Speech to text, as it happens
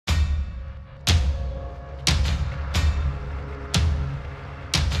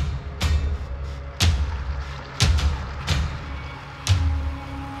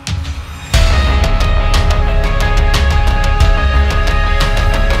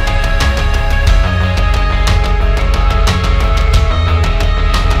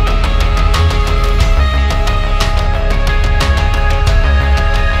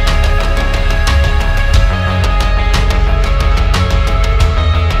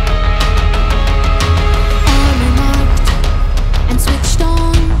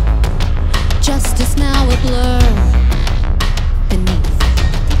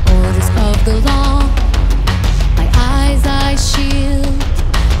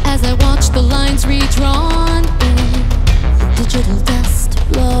lines redrawn in digital dust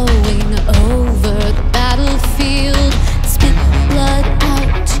blowing over the battlefield. Spit blood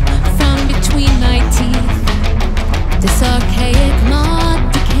out from between my teeth. This archaic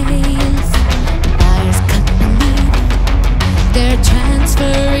mod decays. Wires cut beneath. They're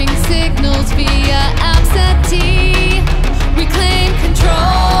transferring signals via absentee. Reclaim control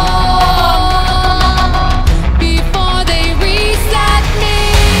before they reset me.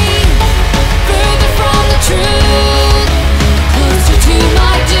 Further from the truth, closer to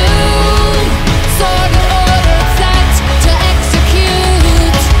my doom. Sword and order set to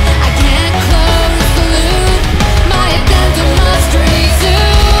execute. I can't close the loop. My addendum must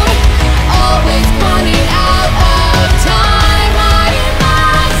resume. Always running out of time. I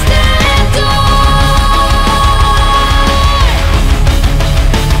must endure.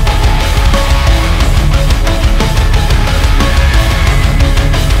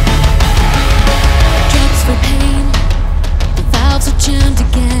 Drugs for pain. The valves are jammed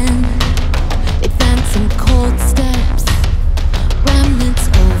again. Advancing cold steps. Remnants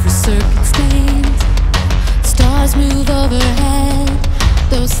over circuit stains. Stars move overhead.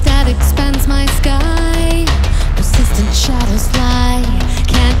 Those static spans my sky. Persistent shadows fly.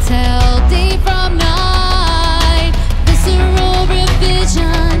 Can't tell deep